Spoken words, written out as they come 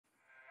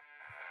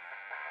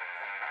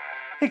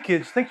Hey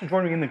kids, thanks for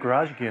joining me in the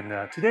garage again.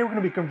 Today we're going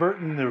to be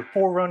converting the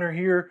 4Runner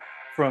here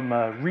from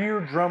rear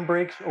drum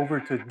brakes over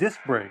to disc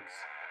brakes.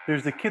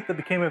 There's a kit that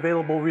became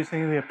available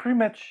recently. They have pretty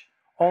much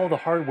all the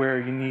hardware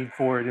you need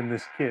for it in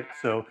this kit.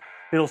 So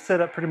it'll set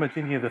up pretty much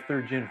any of the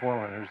 3rd gen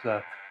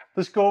 4Runners.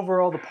 Let's go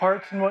over all the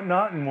parts and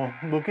whatnot, and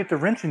we'll get to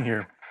wrenching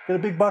here. Got a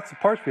big box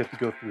of parts we have to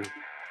go through.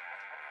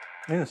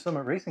 And the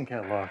Summit Racing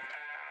catalog.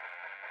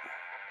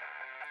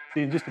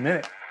 See you in just a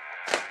minute.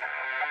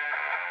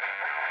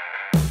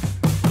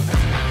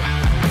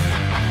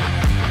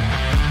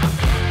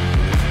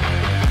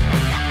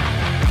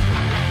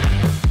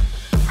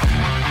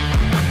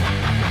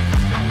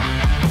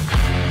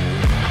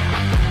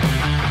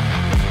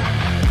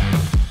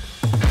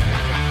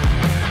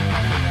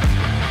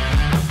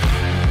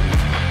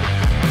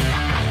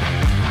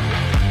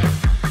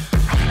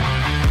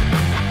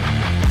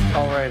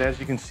 As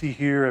you can see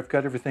here, I've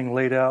got everything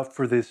laid out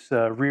for this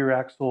rear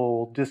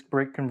axle disc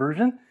brake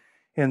conversion.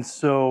 And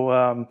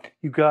so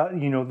you've got,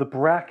 the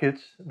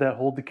brackets that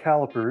hold the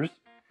calipers,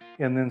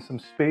 and then some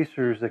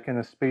spacers that kind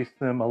of space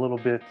them a little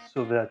bit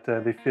so that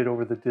they fit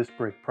over the disc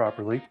brake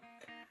properly.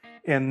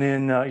 And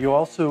then you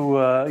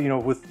also,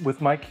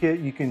 with my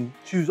kit, you can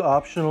choose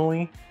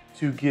optionally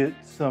to get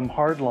some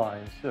hard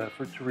lines to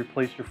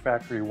replace your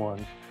factory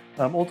ones.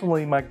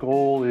 Ultimately, my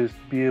goal is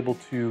to be able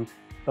to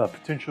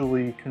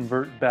potentially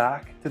convert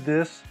back to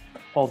this,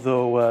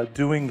 although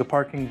doing the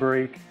parking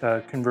brake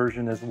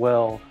conversion as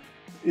well,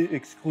 it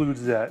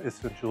excludes that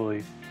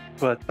essentially.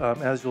 But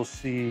as you'll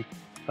see,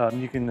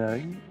 you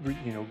can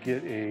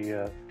get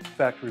a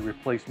factory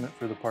replacement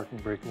for the parking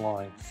brake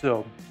line.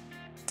 So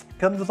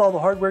comes with all the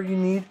hardware you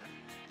need.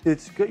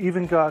 It's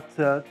even got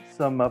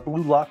some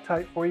blue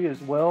Loctite for you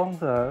as well.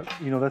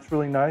 That's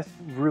really nice,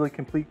 really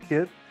complete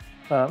kit.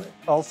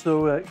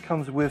 Also, it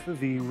comes with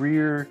the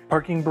rear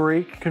parking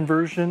brake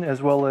conversion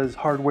as well as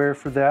hardware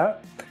for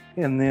that.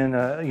 And then,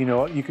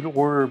 you can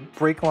order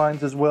brake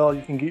lines as well.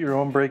 You can get your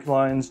own brake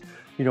lines.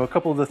 A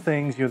couple of the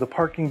things, the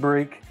parking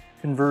brake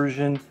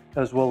conversion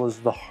as well as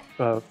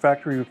the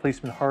factory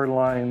replacement hard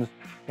lines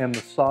and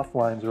the soft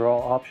lines are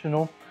all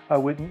optional. I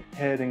went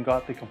ahead and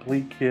got the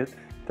complete kit.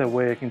 That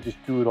way I can just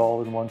do it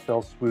all in one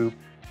fell swoop.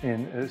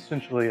 And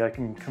essentially I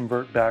can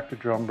convert back to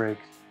drum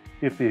brakes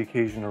if the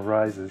occasion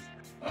arises.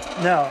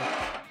 Now,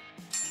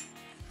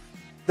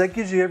 that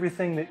gives you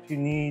everything that you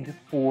need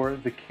for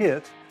the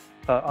kit.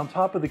 On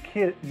top of the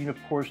kit, you of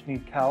course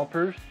need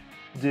calipers,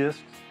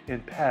 discs,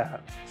 and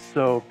pads.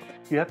 So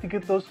you have to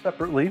get those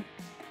separately.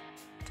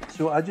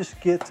 So I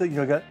just get, I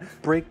got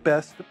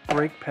BrakeBest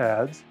brake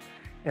pads,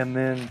 and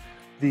then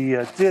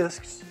the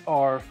discs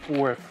are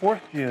for a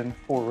 4th gen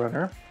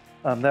 4Runner.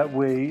 That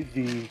way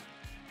the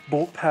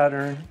bolt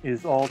pattern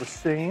is all the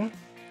same.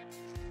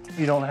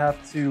 You don't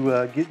have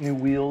to get new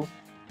wheels.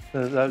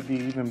 That would be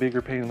even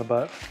bigger pain in the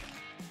butt.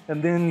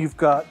 And then you've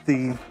got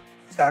the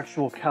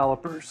actual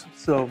calipers.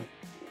 So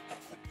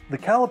the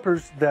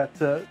calipers that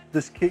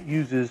this kit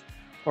uses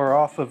are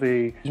off of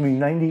a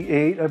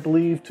 98, I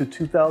believe, to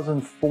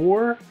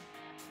 2004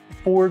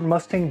 Ford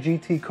Mustang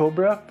GT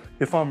Cobra.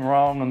 If I'm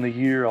wrong on the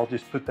year, I'll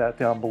just put that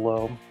down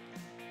below.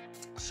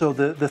 So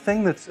the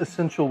thing that's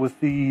essential with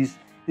these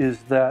is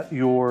that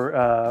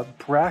your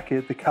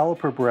bracket, the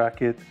caliper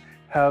bracket,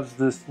 has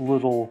this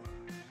little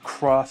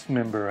cross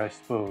member, I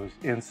suppose.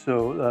 And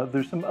so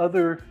there's some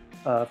other,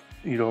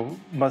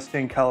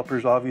 Mustang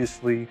calipers,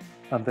 obviously,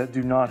 that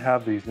do not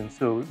have these. And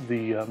so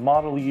the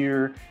model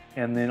year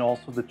and then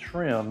also the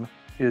trim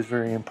is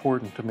very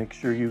important to make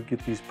sure you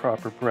get these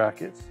proper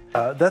brackets.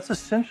 That's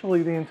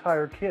essentially the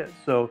entire kit.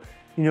 So,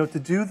 to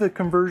do the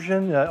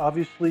conversion,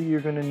 obviously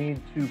you're going to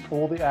need to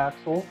pull the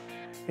axle.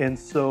 And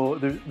so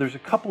there's a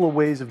couple of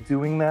ways of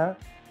doing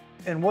that.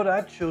 And what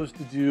I chose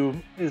to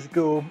do is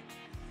go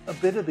a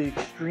bit of the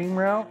extreme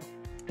route.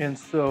 And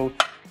so,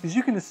 as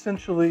you can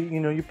essentially,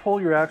 you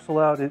pull your axle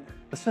out, it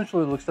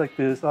essentially looks like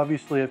this.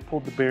 Obviously, I've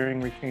pulled the bearing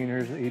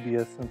retainers, the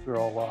ABS sensor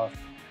all off.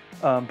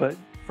 But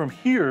from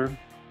here,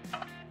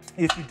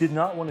 if you did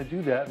not want to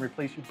do that and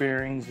replace your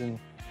bearings and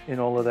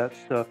all of that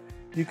stuff,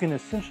 you can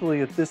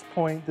essentially, at this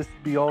point, this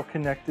would be all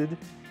connected,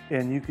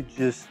 and you could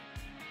just,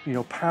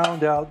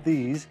 pound out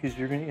these because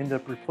you're going to end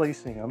up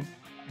replacing them.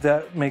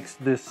 That makes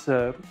this,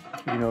 the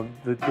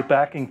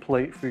backing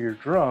plate for your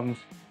drums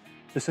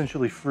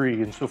essentially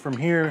free. And so from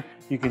here,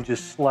 you can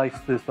just slice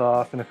this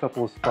off in a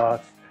couple of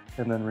spots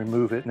and then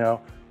remove it.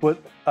 Now,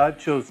 what I've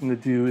chosen to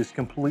do is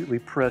completely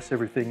press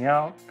everything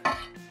out.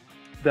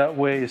 That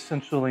way,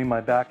 essentially,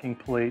 my backing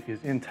plate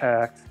is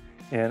intact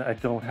and I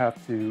don't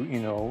have to,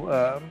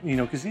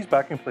 because these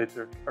backing plates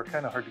are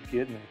kind of hard to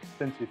get and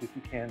expensive if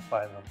you can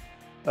find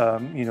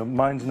them.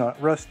 Mine's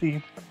not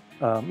rusty.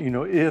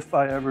 If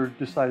I ever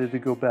decided to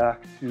go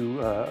back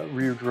to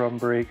rear drum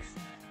brakes,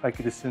 I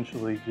could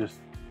essentially just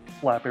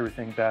slap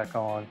everything back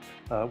on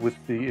with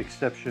the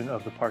exception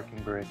of the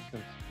parking brake.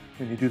 Since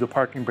when you do the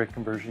parking brake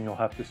conversion, you'll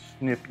have to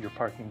snip your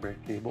parking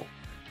brake cable.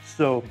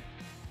 So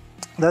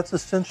that's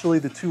essentially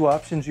the two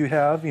options you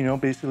have,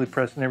 basically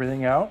pressing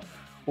everything out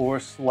or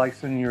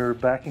slicing your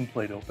backing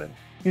plate open.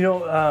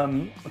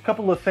 A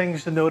couple of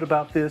things to note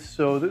about this.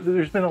 So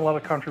there's been a lot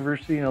of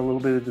controversy and a little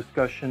bit of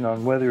discussion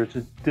on whether it's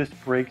disc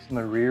brakes in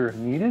the rear are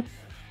needed.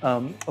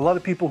 A lot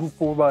of people who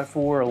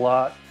 4x4 a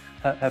lot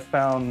have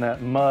found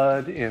that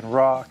mud and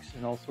rocks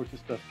and all sorts of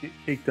stuff get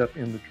caked up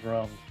in the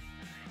drums.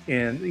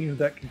 And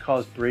that can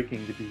cause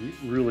braking to be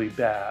really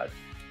bad.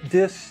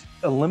 Discs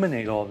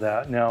eliminate all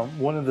that. Now,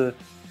 one of the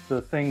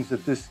things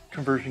that this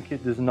conversion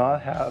kit does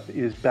not have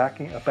is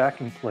a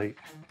backing plate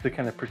to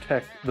kind of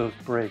protect those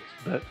brakes.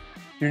 But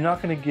you're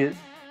not going to get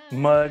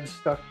mud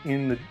stuck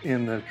in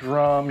the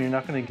drum. You're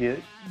not going to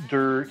get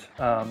dirt,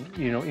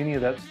 any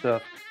of that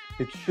stuff.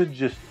 It should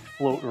just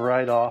float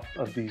right off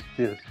of these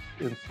discs.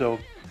 And so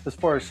as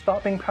far as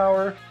stopping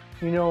power,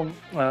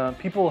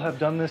 people have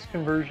done this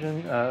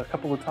conversion a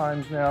couple of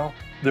times now.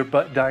 Their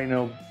butt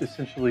dyno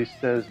essentially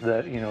says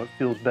that, it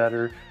feels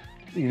better.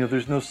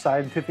 There's no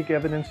scientific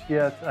evidence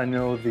yet. I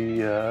know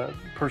the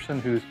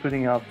person who's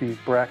putting out these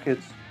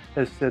brackets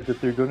has said that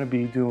they're going to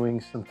be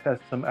doing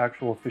some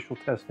actual official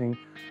testing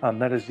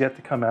that is yet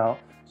to come out.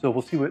 So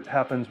we'll see what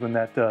happens when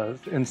that does.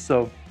 And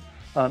so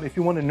if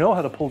you want to know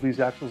how to pull these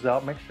axles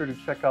out, make sure to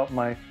check out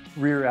my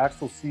rear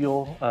axle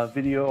seal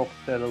video. I'll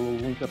put that a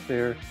little link up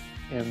there.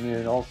 And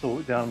then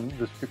also down in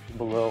the description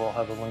below, I'll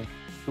have a link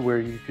to where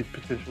you could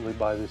potentially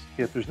buy this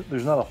kit.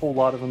 There's not a whole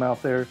lot of them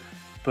out there,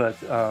 but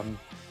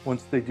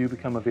once they do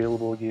become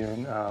available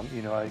again,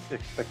 I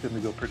expect them to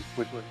go pretty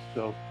quickly.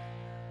 So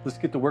let's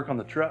get to work on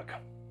the truck.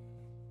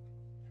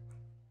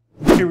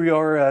 Here we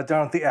are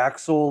down at the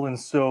axle, and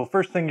so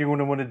first thing you're going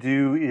to want to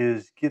do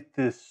is get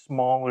this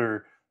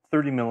smaller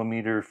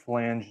 30mm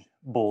flange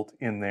bolt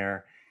in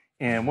there.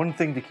 And one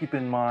thing to keep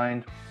in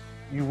mind,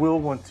 you will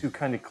want to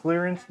kind of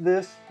clearance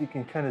this. You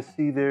can kind of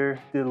see there,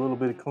 did a little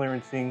bit of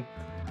clearancing.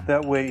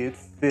 That way it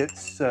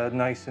fits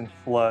nice and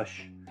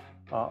flush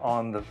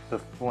on the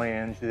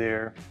flange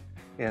there.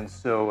 And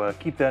so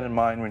keep that in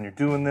mind when you're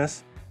doing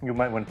this. You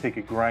might want to take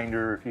a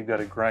grinder, if you've got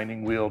a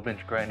grinding wheel,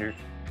 bench grinder,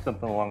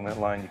 something along that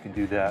line, you can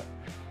do that.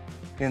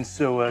 And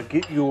so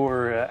get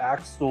your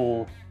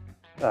axle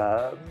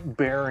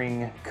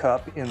bearing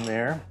cup in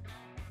there.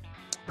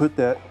 Put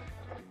that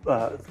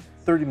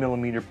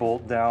 30mm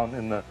bolt down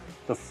in the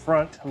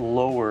front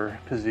lower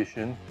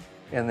position,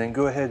 and then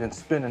go ahead and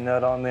spin a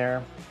nut on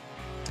there.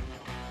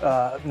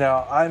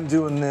 Now I'm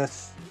doing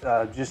this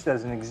just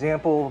as an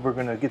example. We're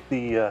going to get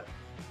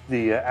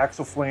the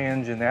axle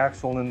flange and the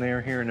axle in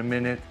there here in a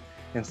minute.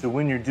 And so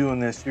when you're doing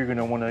this, you're going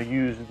to want to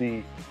use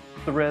the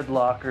thread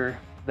locker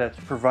that's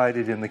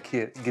provided in the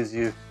kit. It gives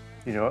you,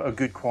 a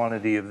good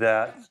quantity of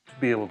that to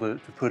be able to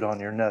put on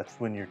your nuts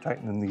when you're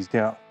tightening these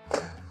down.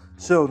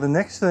 So the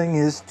next thing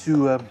is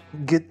to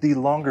get the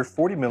longer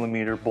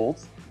 40mm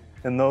bolts,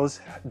 and those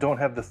don't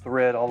have the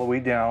thread all the way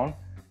down.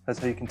 That's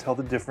how you can tell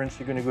the difference.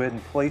 You're going to go ahead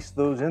and place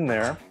those in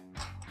there.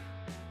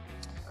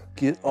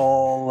 Get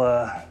all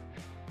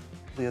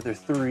the other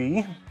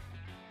three.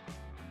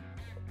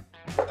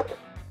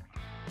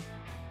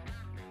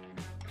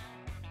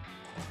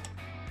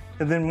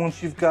 And then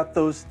once you've got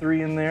those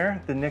three in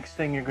there, the next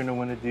thing you're going to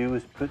want to do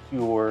is put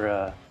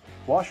your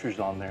washers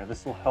on there.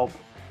 This will help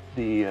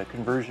the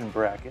conversion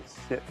brackets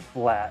sit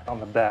flat on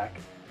the back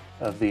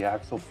of the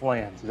axle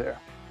flange there.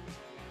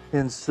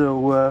 And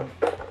so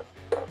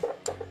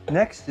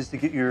next is to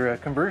get your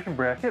conversion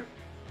bracket.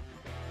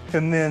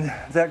 And then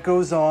that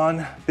goes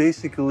on.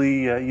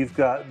 Basically, you've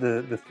got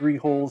the three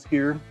holes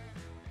here,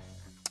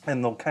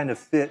 and they'll kind of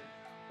fit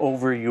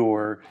over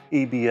your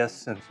ABS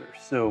sensor.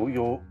 So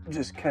you'll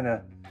just kind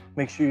of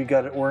make sure you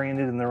got it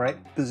oriented in the right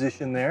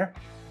position there.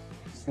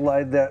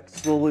 Slide that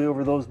slowly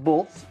over those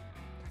bolts.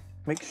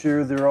 Make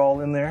sure they're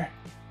all in there.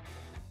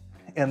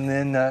 And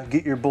then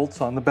get your bolts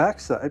on the back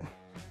side.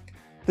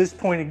 This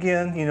point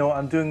again,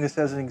 I'm doing this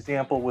as an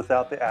example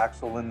without the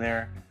axle in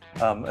there.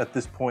 At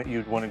this point,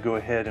 you'd want to go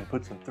ahead and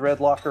put some thread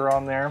locker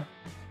on there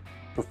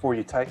before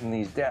you tighten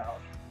these down.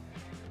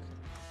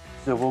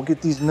 So we'll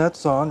get these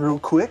nuts on real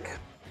quick.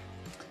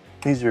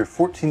 These are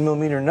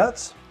 14mm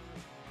nuts.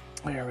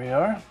 There we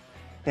are.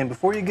 And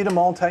before you get them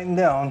all tightened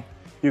down,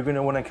 you're going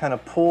to want to kind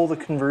of pull the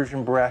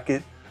conversion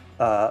bracket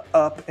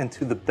up and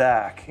to the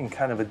back in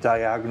kind of a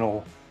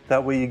diagonal.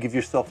 That way you give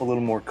yourself a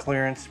little more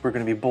clearance. We're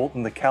going to be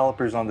bolting the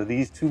calipers onto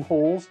these two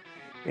holes,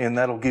 and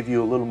that'll give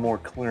you a little more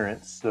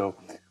clearance. So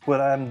what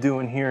I'm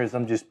doing here is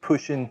I'm just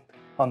pushing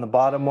on the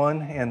bottom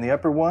one and the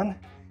upper one,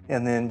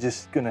 and then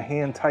just going to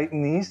hand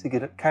tighten these to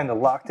get it kind of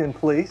locked in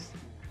place.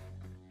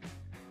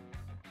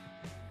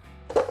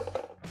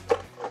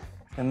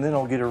 And then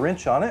I'll get a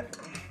wrench on it.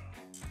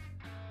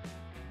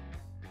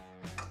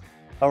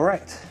 All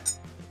right,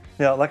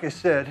 now like I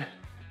said,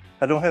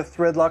 I don't have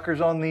thread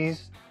lockers on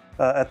these.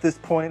 At this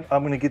point,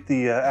 I'm gonna get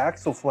the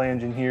axle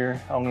flange in here.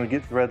 I'm gonna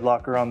get thread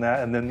locker on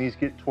that, and then these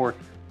get torqued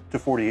to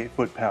 48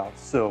 foot-pounds.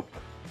 So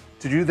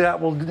to do that,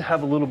 we'll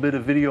have a little bit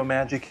of video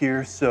magic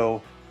here.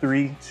 So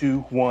 3, 2,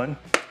 1,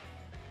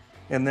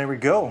 and there we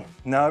go.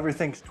 Now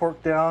everything's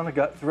torqued down. I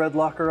got thread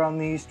locker on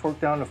these,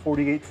 torqued down to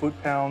 48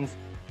 foot-pounds.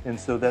 And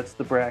so that's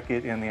the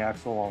bracket and the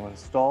axle all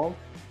installed.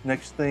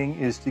 Next thing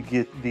is to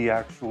get the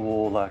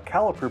actual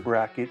caliper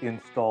bracket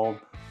installed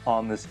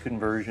on this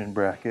conversion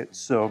bracket.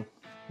 So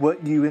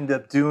what you end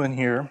up doing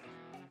here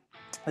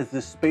is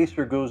this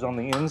spacer goes on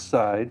the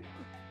inside,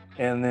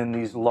 and then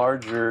these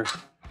larger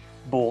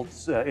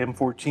bolts,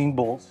 M14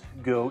 bolts,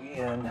 go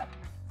in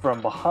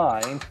from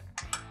behind,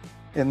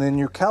 and then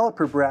your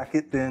caliper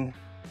bracket then,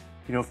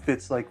 you know,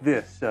 fits like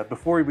this.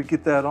 Before we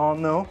get that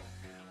on though,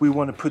 we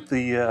want to put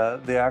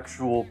the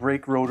actual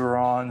brake rotor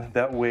on.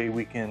 That way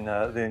we can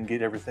then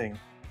get everything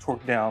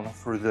torqued down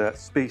for the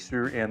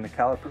spacer and the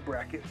caliper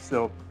bracket.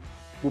 So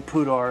we'll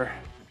put our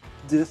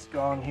disc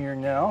on here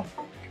now,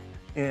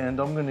 and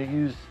I'm going to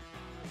use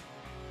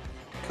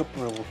a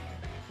couple of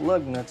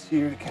lug nuts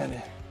here to kind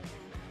of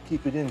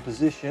keep it in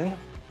position.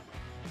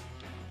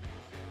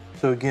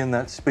 So again,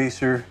 that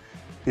spacer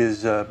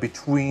is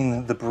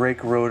between the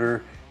brake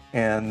rotor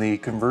and the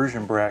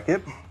conversion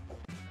bracket.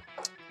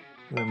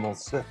 Then we'll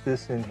set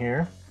this in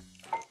here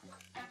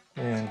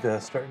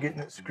and start getting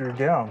it screwed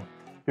down.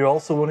 You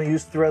also want to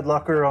use thread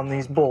locker on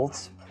these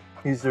bolts.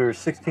 These are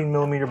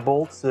 16mm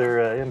bolts,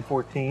 they're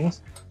M14s.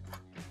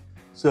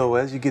 So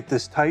as you get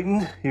this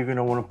tightened, you're going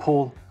to want to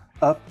pull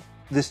up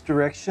this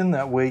direction.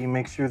 That way you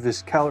make sure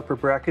this caliper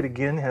bracket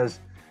again has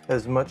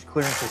as much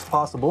clearance as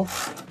possible.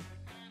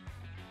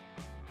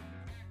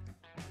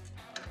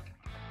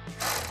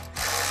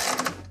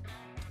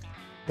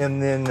 And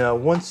then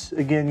once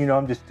again, you know,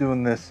 I'm just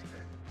doing this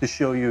to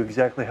show you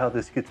exactly how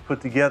this gets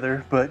put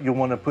together, but you'll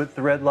want to put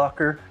thread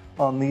locker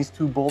on these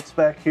two bolts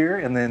back here,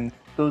 and then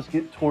those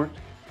get torqued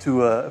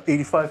to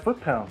 85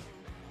 foot-pounds.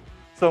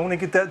 So I'm going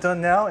to get that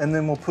done now, and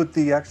then we'll put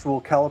the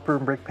actual caliper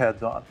and brake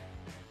pads on.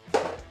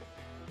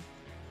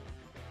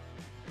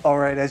 All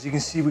right, as you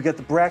can see, we got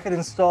the bracket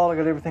installed. I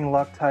got everything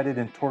Loctited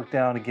and torqued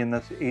down. Again,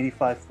 that's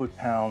 85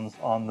 foot-pounds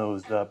on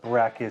those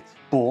bracket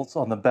bolts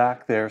on the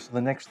back there. So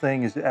the next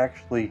thing is to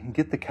actually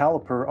get the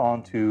caliper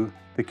onto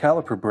the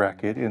caliper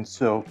bracket. And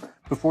so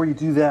before you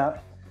do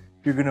that,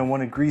 you're going to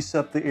want to grease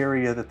up the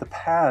area that the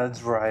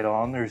pads ride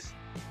on. There's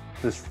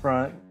this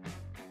front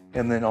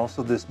and then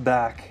also this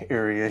back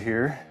area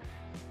here.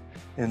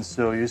 And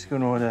so you're just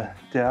going to want to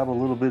dab a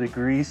little bit of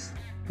grease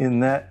in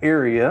that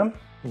area.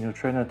 You know,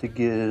 try not to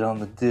get it on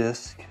the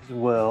disc as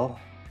well.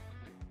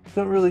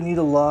 Don't really need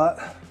a lot,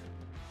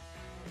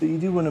 but you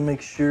do want to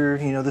make sure,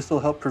 you know, this will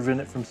help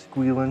prevent it from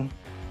squealing.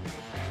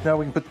 Now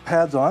we can put the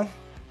pads on.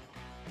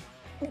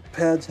 The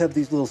pads have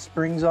these little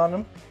springs on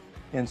them,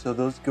 and so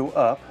those go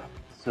up.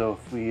 So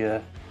if we,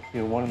 you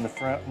know, one in the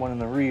front, one in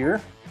the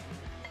rear.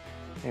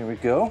 There we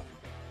go.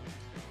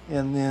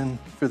 And then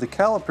for the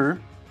caliper,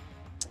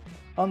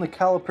 on the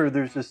caliper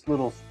there's this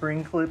little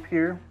spring clip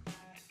here.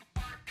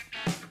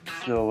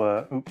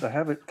 So, oops, I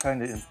have it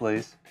kind of in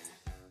place.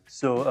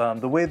 So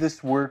the way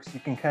this works, you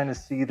can kind of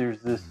see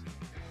there's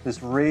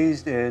this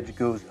raised edge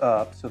goes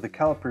up. So the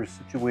caliper is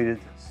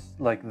situated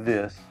like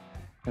this.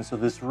 And so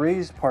this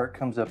raised part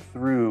comes up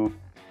through,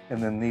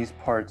 and then these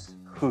parts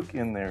hook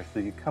in there. So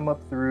you come up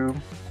through,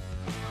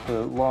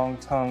 the long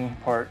tongue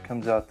part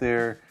comes out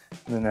there,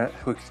 and then that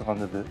hooks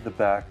onto the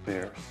back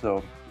there.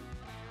 So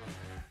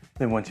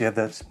then once you have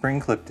that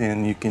spring clipped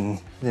in, you can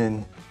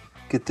then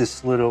get this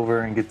slid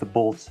over and get the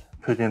bolts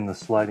put in the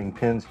sliding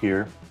pins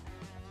here.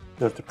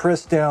 You have to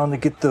press down to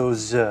get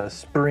those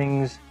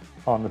springs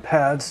on the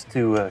pads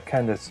to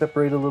kind of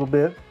separate a little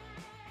bit.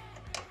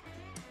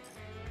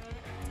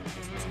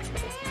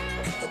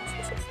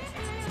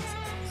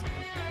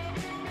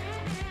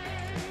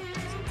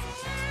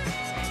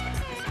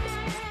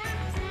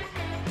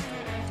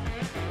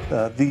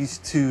 These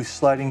two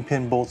sliding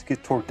pin bolts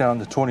get torqued down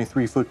to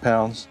 23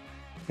 foot-pounds,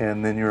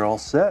 and then you're all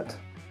set.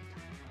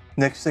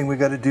 Next thing we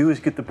got to do is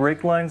get the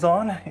brake lines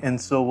on, and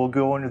so we'll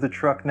go under the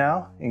truck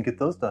now and get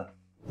those done.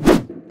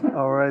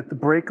 All right, the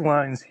brake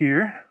lines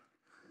here.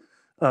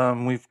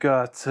 We've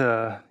got,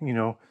 you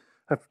know,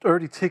 I've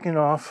already taken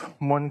off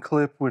one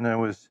clip when I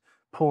was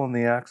pulling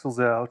the axles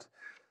out.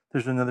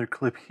 There's another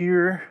clip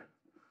here,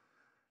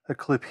 a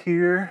clip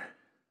here,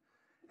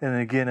 and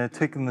again, I've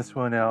taken this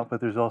one out, but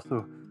there's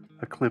also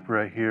a clip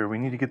right here. We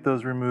need to get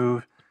those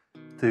removed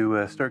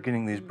to start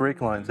getting these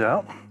brake lines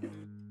out.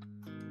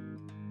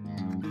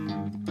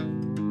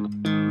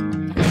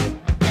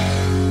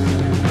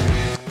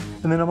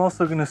 And then I'm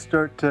also going to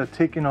start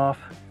taking off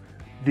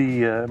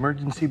the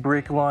emergency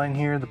brake line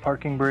here, the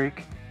parking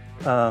brake,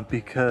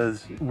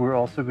 because we're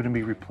also going to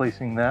be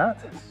replacing that.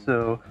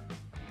 So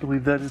I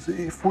believe that is a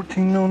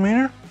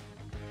 14mm.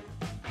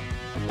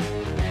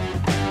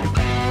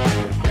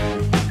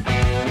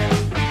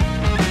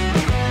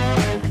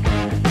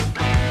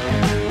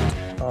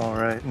 All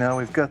right, now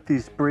we've got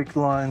these brake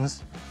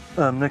lines.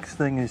 Next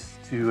thing is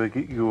to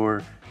get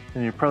your,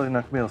 and you're probably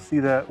not going to be able to see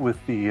that with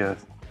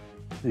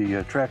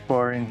the track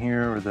bar in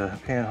here, or the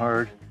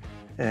panhard,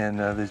 and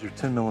these are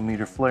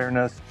 10mm flare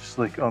nuts, just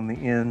like on the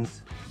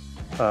ends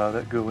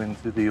that go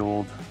into the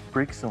old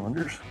brake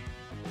cylinders.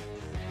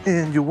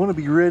 And you'll want to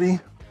be ready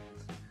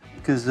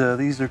because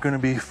these are going to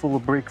be full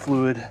of brake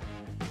fluid,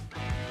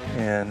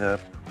 and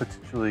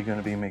potentially going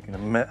to be making a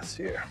mess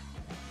here.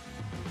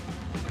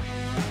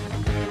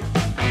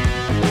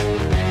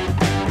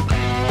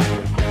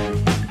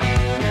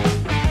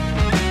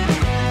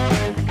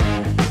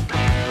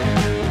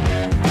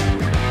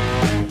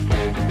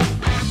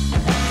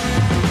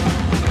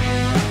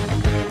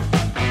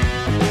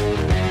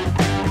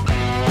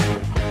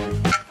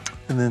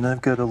 And then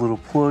I've got a little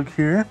plug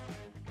here.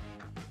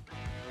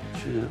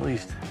 Should at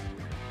least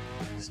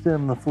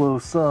stem the flow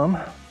some.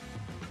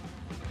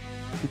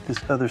 Get this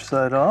other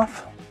side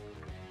off.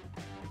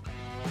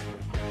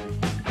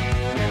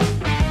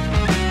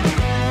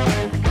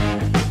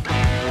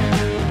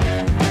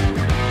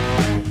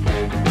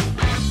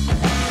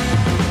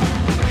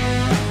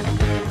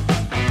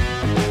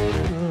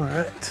 All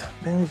right,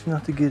 manage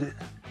not to get it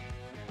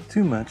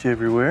too much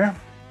everywhere.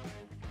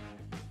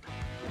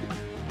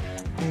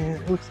 And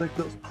it looks like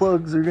those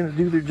plugs are gonna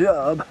do their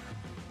job.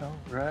 All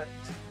right.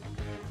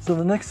 So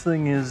the next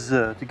thing is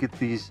to get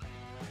these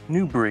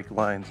new brake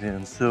lines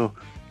in. So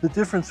the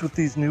difference with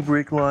these new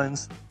brake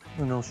lines,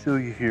 and I'll show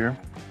you here,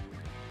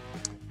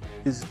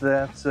 is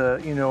that,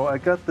 you know, I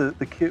got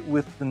the kit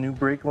with the new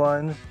brake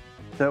lines.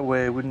 That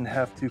way I wouldn't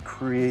have to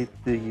create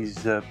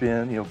these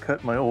bend, you know,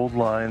 cut my old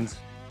lines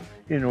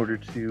in order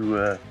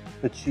to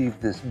achieve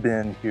this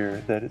bend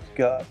here that it's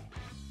got.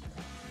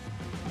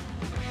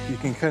 You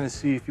can kind of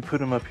see if you put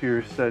them up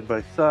here side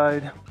by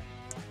side,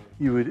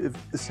 you would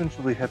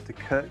essentially have to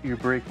cut your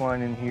brake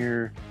line in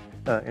here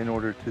in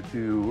order to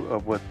do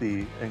what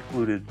the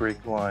included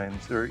brake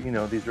lines, or, you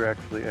know, these are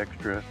actually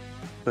extra,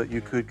 but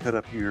you could cut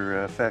up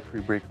your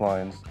factory brake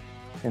lines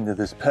into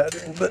this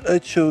pattern. But I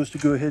chose to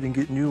go ahead and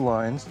get new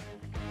lines.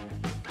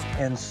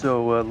 And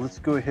so let's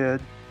go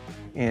ahead,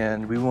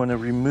 and we want to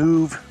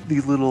remove the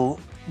little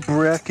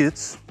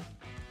brackets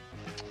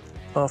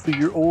off of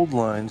your old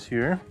lines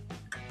here,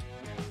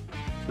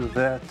 so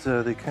that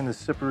they kind of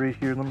separate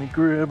here. Let me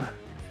grab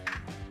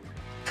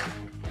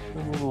a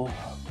little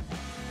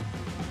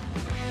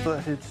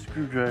flathead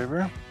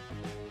screwdriver.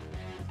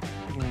 You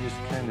can just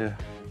kind of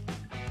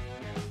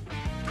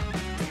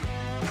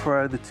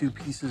pry the two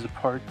pieces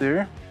apart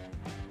there,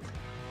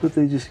 but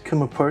they just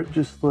come apart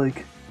just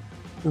like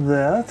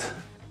that.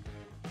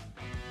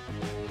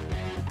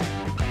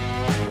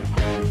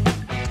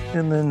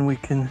 And then we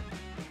can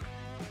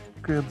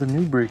grab the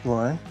new brake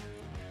line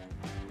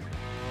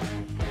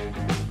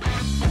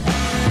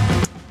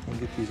and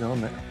get these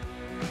on there.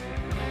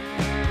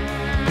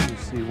 You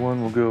see,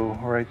 one will go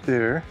right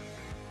there,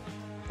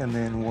 and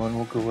then one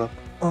will go up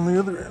on the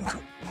other end.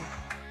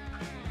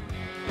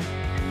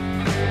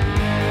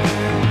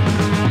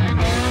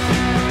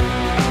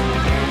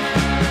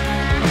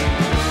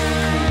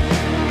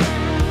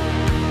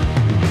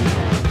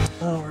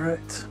 All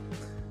right,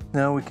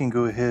 now we can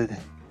go ahead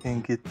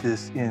and get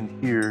this in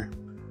here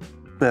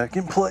back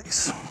in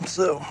place.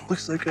 So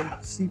looks like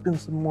I'm seeping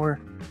some more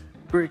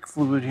brake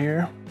fluid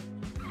here.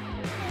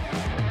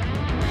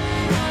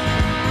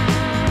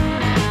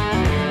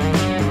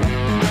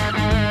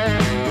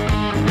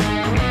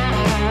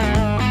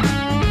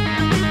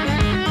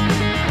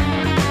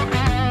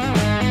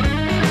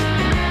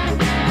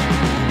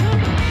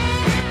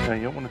 Now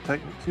you don't want to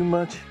tighten it too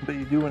much, but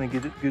you do want to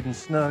get it good and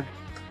snug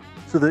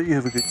so that you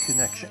have a good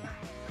connection.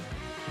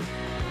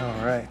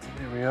 All right,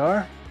 there we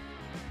are.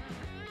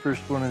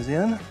 First one is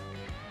in.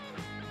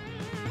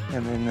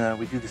 And then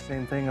we do the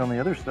same thing on the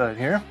other side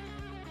here.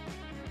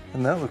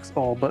 And that looks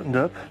all buttoned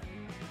up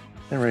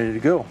and ready to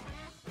go.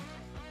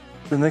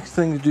 The next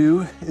thing to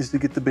do is to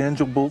get the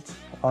Banjo bolts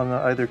on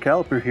either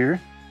caliper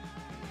here,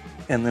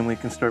 and then we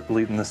can start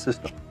bleeding the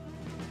system.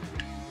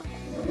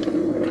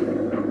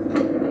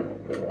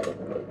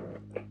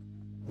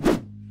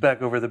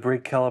 Back over the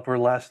brake caliper,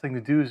 last thing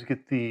to do is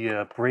get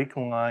the brake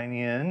line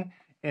in,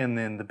 and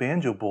then the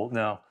Banjo bolt.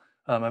 Now,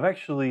 I've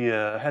actually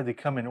had to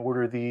come and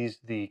order these.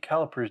 The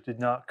calipers did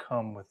not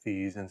come with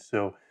these, and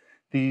so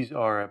these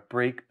are a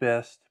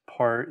BrakeBest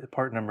part.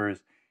 Part number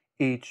is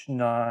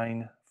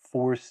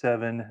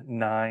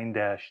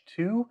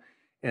H9479-2,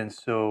 and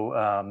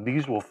so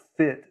these will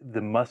fit the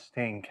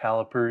Mustang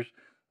calipers.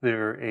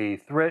 They're a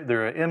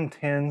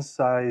M10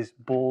 size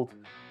bolt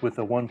with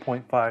a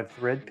 1.5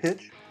 thread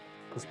pitch.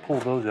 Let's pull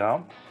those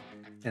out.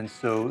 And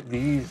so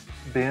these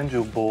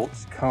Banjo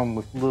bolts come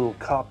with little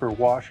copper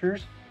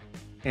washers.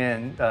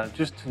 And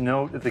just to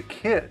note, the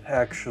kit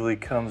actually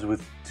comes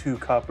with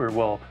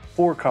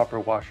four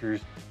copper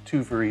washers,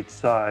 2 for each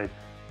side,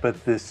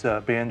 but this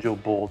Banjo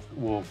bolt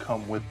will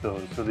come with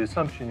those. So the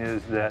assumption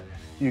is that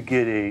you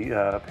get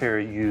a pair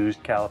of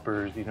used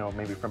calipers, you know,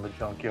 maybe from a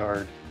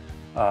junkyard.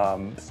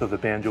 So the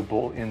Banjo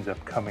bolt ends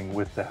up coming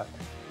with that.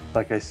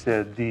 Like I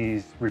said,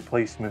 these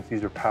replacements,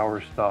 these are power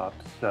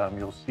stops.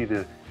 You'll see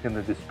in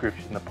the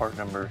description, the part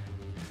number.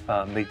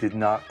 They did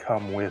not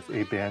come with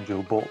a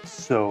Banjo bolt.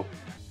 So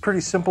pretty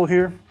simple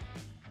here.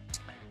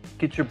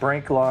 Get your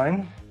brake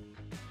line,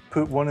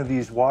 put one of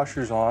these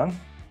washers on,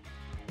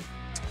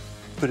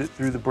 put it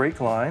through the brake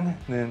line,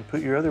 and then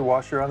put your other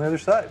washer on the other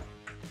side.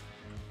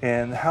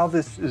 And how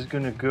this is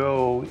going to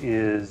go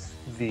is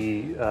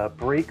the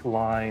brake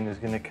line is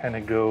going to kind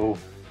of go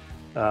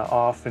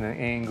off in an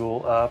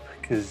angle up,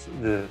 because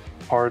the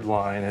hard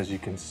line, as you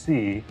can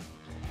see,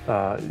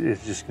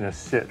 is just going to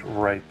sit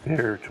right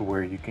there to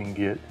where you can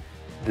get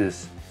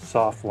this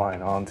soft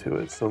line onto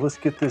it. So let's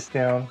get this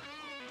down,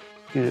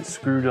 get it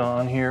screwed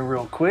on here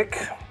real quick.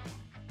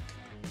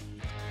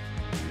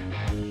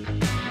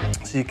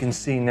 So you can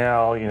see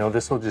now, you know,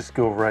 this will just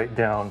go right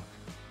down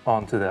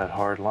onto that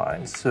hard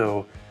line.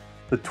 So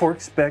the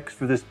torque specs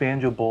for this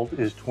Banjo bolt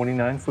is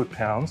 29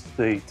 foot-pounds,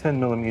 a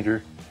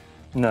 10mm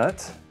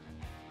nut.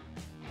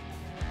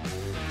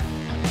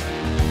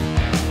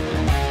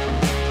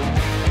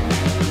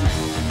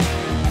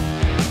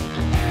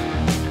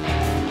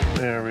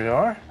 There we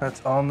are,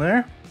 that's on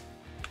there.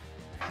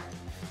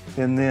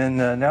 And then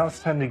now it's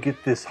time to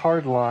get this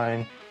hard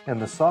line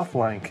and the soft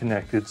line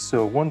connected.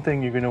 So one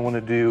thing you're going to want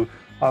to do,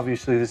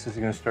 obviously this is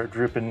going to start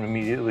dripping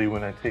immediately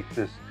when I take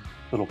this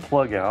little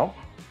plug out.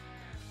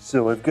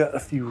 So I've got a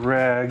few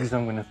rags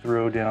I'm going to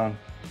throw down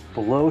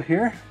below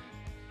here,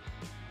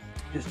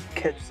 just to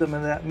catch some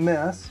of that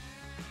mess.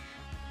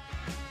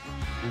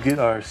 We'll get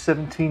our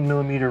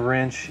 17mm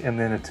wrench and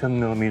then a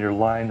 10mm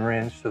line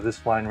wrench. So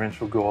this line wrench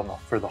will go on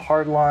for the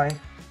hard line.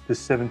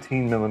 This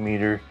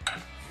 17mm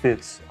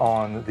fits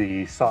on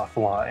the soft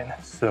line.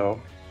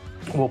 So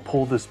we'll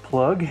pull this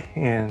plug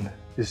and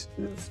just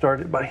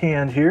start it by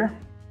hand here.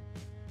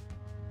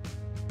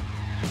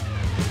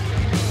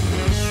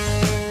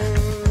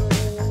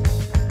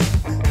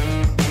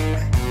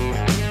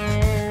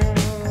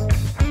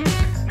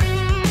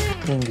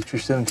 And get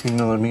your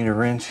 17mm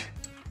wrench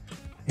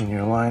and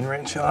your line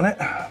wrench on it.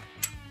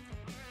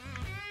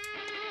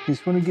 You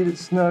just want to get it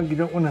snug. You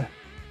don't want to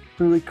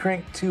really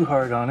crank too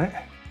hard on it,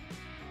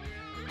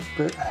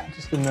 but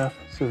just enough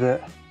so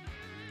that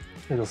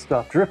it'll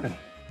stop dripping.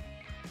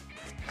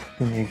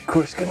 And you're of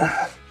course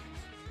gonna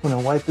want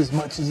to wipe as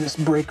much of this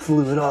brake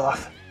fluid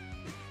off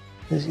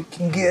as you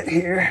can get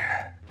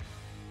here.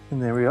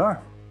 And there we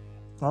are.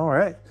 All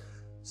right,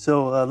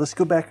 so let's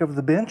go back over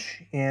the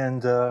bench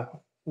and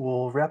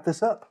we'll wrap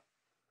this up.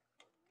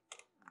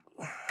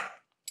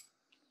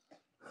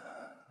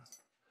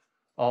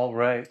 All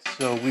right,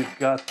 so we've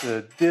got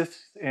the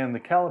discs and the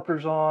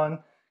calipers on,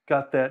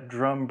 got that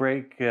drum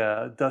brake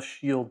dust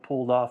shield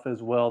pulled off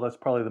as well. That's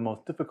probably the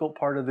most difficult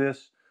part of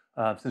this,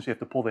 since you have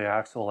to pull the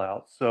axle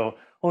out. So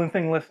only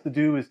thing left to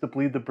do is to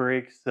bleed the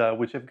brakes,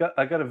 which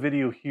I got a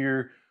video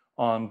here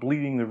on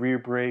bleeding the rear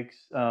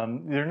brakes.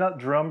 They're not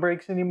drum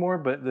brakes anymore,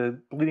 but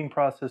the bleeding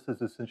process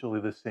is essentially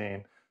the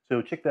same.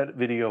 So check that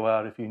video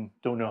out if you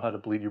don't know how to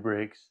bleed your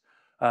brakes.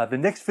 The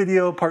next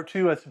video, part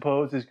 2, I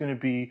suppose, is going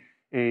to be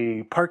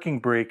a parking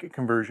brake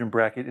conversion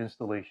bracket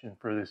installation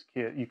for this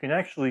kit. You can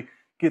actually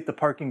get the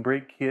parking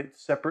brake kit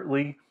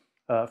separately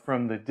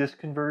from the disc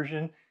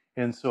conversion,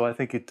 and so I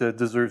think it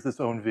deserves its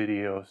own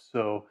video.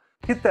 So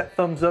hit that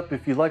thumbs up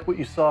if you like what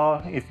you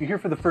saw. If you're here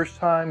for the first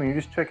time and you're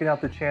just checking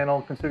out the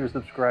channel, consider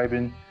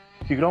subscribing.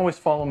 You can always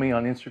follow me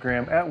on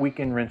Instagram at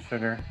Weekend Wrench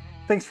Center.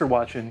 Thanks for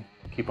watching.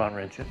 Keep on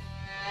wrenching.